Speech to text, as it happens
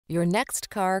Your next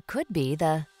car could be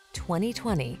the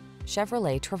 2020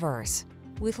 Chevrolet Traverse.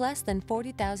 With less than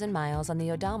 40,000 miles on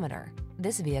the odometer,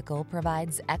 this vehicle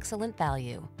provides excellent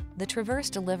value. The Traverse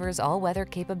delivers all-weather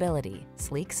capability,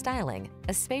 sleek styling,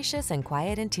 a spacious and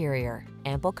quiet interior,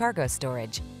 ample cargo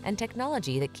storage, and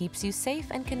technology that keeps you safe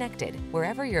and connected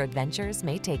wherever your adventures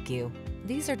may take you.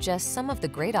 These are just some of the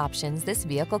great options this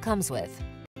vehicle comes with: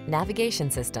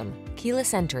 navigation system,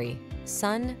 keyless entry,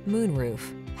 sun, moonroof,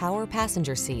 power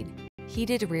passenger seat,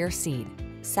 heated rear seat,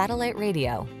 satellite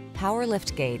radio, power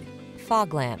liftgate,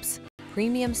 fog lamps,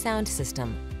 premium sound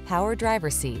system, power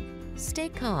driver seat. Stay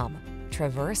calm.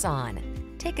 Traverse on.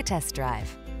 Take a test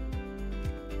drive.